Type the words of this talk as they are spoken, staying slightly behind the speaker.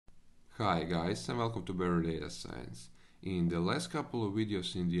Hi guys, and welcome to Better Data Science. In the last couple of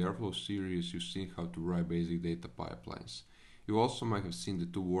videos in the Airflow series, you've seen how to write basic data pipelines. You also might have seen the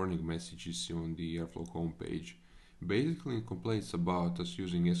two warning messages on the Airflow homepage. Basically, it complains about us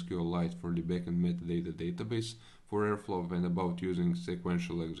using SQLite for the backend metadata database for Airflow and about using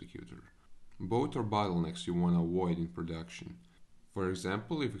sequential executor. Both are bottlenecks you want to avoid in production. For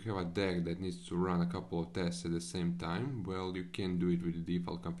example, if you have a DAG that needs to run a couple of tests at the same time, well, you can do it with the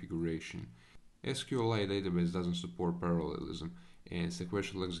default configuration. SQLite database doesn't support parallelism, and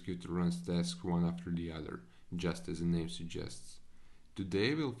sequential executor runs tasks one after the other, just as the name suggests.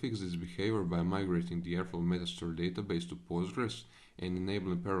 Today we'll fix this behavior by migrating the Airflow metastore database to Postgres and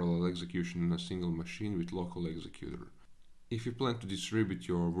enabling parallel execution on a single machine with local executor. If you plan to distribute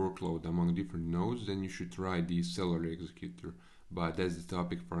your workload among different nodes, then you should try the Celery executor, but that's the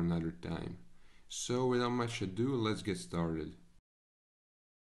topic for another time. So without much ado, let's get started.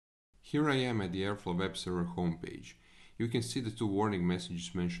 Here I am at the Airflow web server homepage. You can see the two warning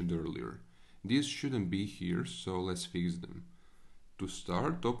messages mentioned earlier. These shouldn't be here, so let's fix them. To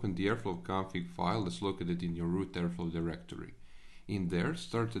start, open the Airflow config file that's located in your root Airflow directory. In there,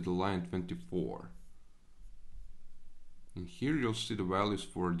 start at the line 24. And here you'll see the values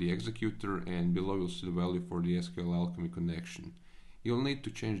for the executor, and below you'll see the value for the SQL Alchemy connection. You'll need to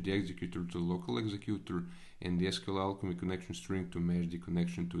change the executor to local executor and the SQL Alchemy connection string to match the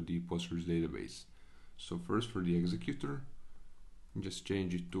connection to the Postgres database. So first for the executor, just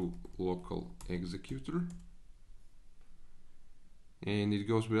change it to local executor. And it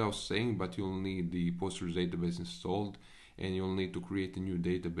goes without saying, but you'll need the Postgres database installed and you'll need to create a new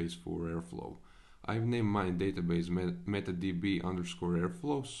database for Airflow. I've named my database MetaDB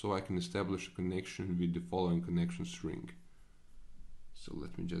 _Airflow so I can establish a connection with the following connection string. So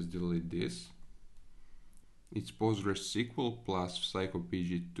let me just delete this. It's PostgreSQL plus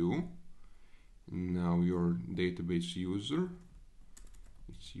PsychoPG2. Now your database user.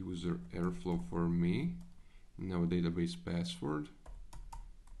 It's user Airflow for me. Now database password.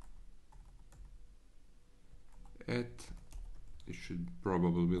 It should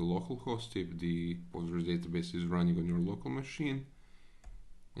probably be localhost if the Postgres database is running on your local machine.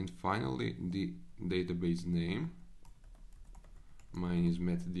 And finally, the database name. Mine is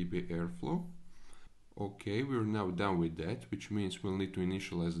MetaDB Airflow. Okay, we're now done with that, which means we'll need to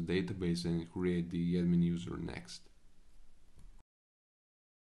initialize the database and create the admin user next.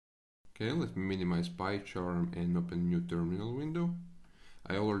 Okay, let me minimize PyCharm and open a new terminal window.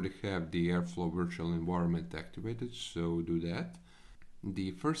 I already have the Airflow virtual environment activated, so do that.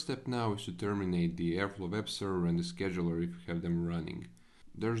 The first step now is to terminate the Airflow web server and the scheduler if you have them running.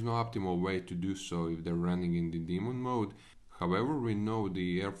 There's no optimal way to do so if they're running in the daemon mode. However, we know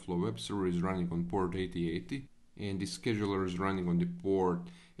the Airflow web server is running on port 8080 and the scheduler is running on the port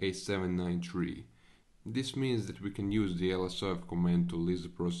 8793. This means that we can use the lsof command to list the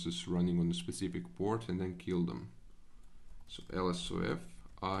process running on a specific port and then kill them. So lsof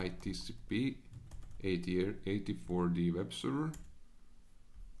itcp 8080 for the web server.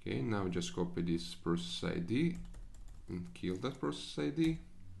 Okay, now just copy this process ID and kill that process ID.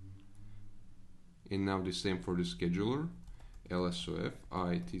 And now the same for the scheduler. lsof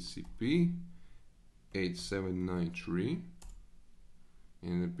itcp 8793,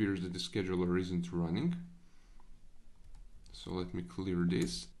 and it appears that the scheduler isn't running, so let me clear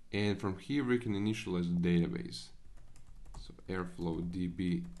this, and from here we can initialize the database. So airflow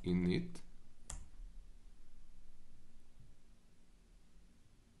db init,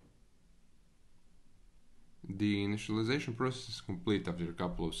 the initialization process is complete after a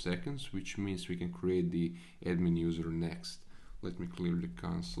couple of seconds, which means we can create the admin user next. Let me clear the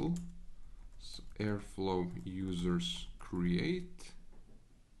console. So Airflow users create.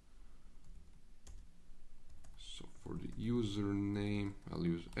 So for the username, I'll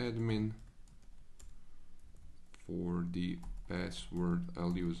use admin. For the password,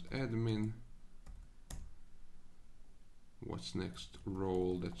 I'll use admin. What's next?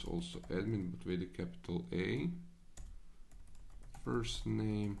 Role, that's also admin, but with a capital A. First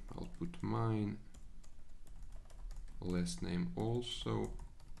name, I'll put mine. Last name also.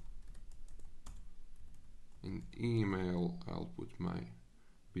 In email, I'll put my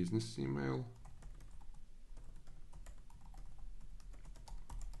business email.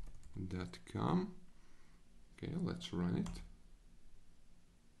 .com. Okay, let's run it.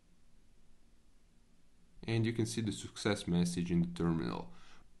 And you can see the success message in the terminal.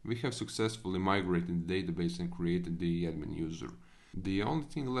 We have successfully migrated the database and created the admin user. The only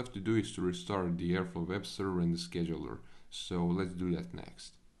thing left to do is to restart the Airflow web server and the scheduler, so let's do that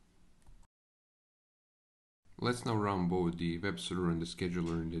next. Let's now run both the web server and the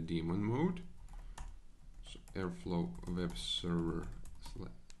scheduler in the daemon mode. So Airflow web server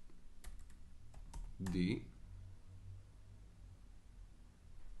D.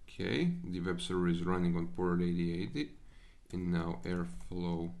 Okay, the web server is running on port 8080, and now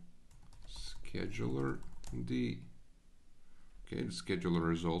Airflow scheduler D. Okay, the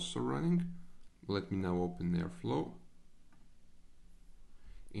scheduler is also running. Let me now open Airflow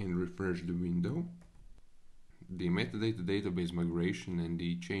and refresh the window. The MetaData database migration and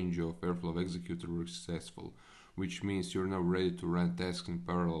the change of Airflow executor were successful, which means you're now ready to run tasks in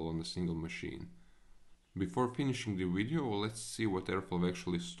parallel on a single machine. Before finishing the video, let's see what Airflow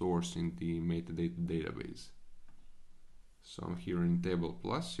actually stores in the MetaData database. So I'm here in Table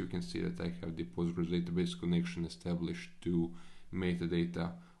Plus. You can see that I have the Postgres database connection established to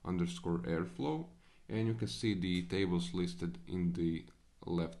MetaData _ Airflow, and you can see the tables listed in the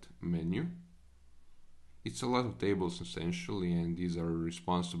left menu. It's a lot of tables essentially, and these are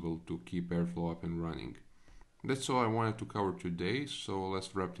responsible to keep Airflow up and running. That's all I wanted to cover today, so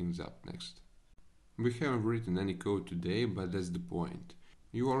let's wrap things up next. We haven't written any code today, but that's the point.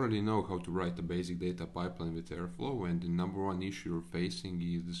 You already know how to write a basic data pipeline with Airflow, and the number one issue you're facing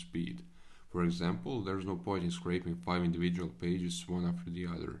is the speed. For example, there's no point in scraping 5 individual pages one after the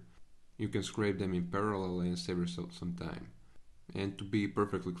other. You can scrape them in parallel and save yourself some time. And to be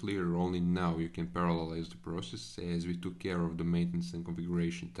perfectly clear, only now you can parallelize the process, as we took care of the maintenance and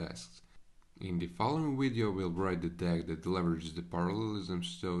configuration tasks. In the following video we'll write the DAG that leverages the parallelism,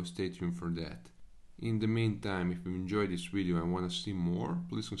 so stay tuned for that. In the meantime, if you enjoyed this video and want to see more,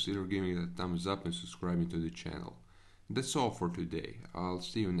 please consider giving it a thumbs up and subscribing to the channel. That's all for today. I'll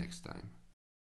see you next time.